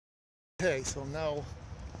Okay, so I'm now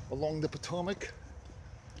along the Potomac,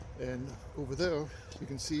 and over there you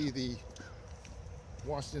can see the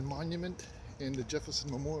Washington Monument and the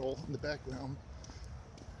Jefferson Memorial in the background.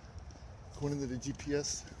 According to the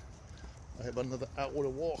GPS, I have another hour to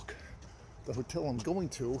walk. The hotel I'm going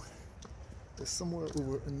to is somewhere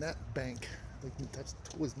over in that bank. Like that's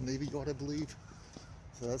towards the Navy Yard, I believe.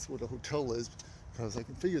 So that's where the hotel is, because I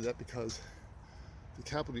can figure that because the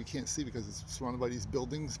Capitol you can't see because it's surrounded by these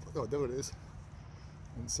buildings. Oh, there it is.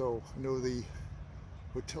 And so I know the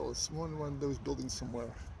hotel is one of those buildings somewhere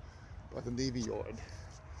by the Navy Yard.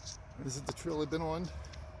 And this is the trail I've been on.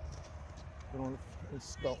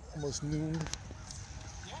 It's about almost noon.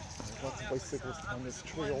 There's lots of bicyclists on this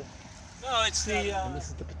trail. No, it's the. And this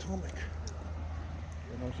is the Potomac.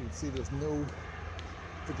 And as you can see, there's no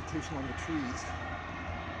vegetation on the trees.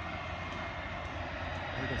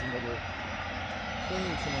 I think there's another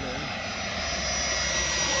plane coming in.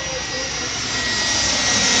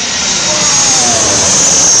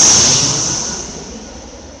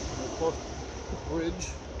 Across the bridge.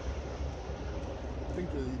 I think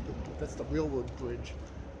that's the railroad bridge.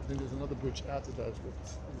 I think there's another bridge after that, but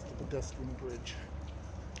it's the pedestrian bridge.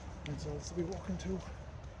 And so this will be walking to a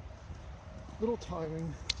little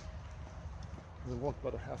tiring. I walked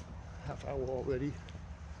about a half hour already.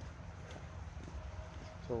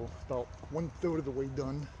 So about 1/3 of the way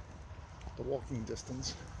done, the walking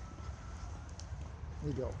distance.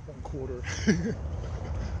 Maybe about 1/4.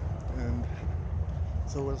 And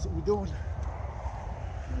so what else are we doing?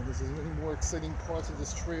 And there's many more exciting parts of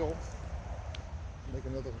this trail. Make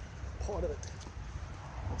another part of it.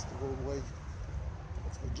 That's the roadway.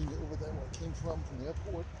 That's Virginia over there where I came from the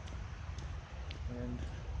airport. And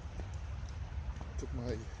I took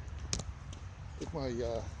my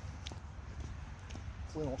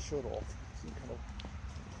flannel shirt off. It's kind of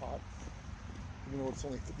hot. Even though it's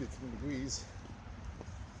only 53 degrees,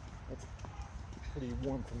 that's pretty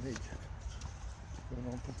warm for me. Going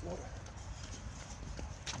on from Florida.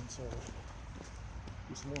 And so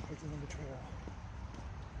do some more hiking on the trail.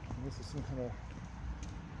 And this is some kind of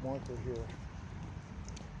marker here.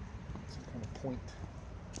 Some kind of point.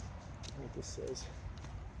 I don't know what this says.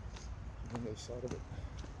 On the other side of it.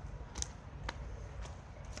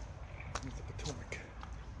 Here's the Potomac.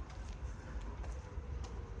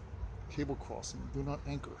 Cable crossing. Do not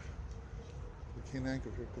anchor. You can't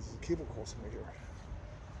anchor here because there's a cable crossing right here.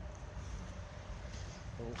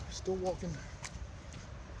 So still walking.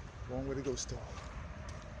 Long way to go still.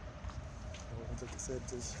 So, like I said,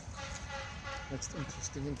 this next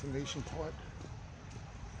interesting information part.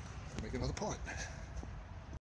 Make another part.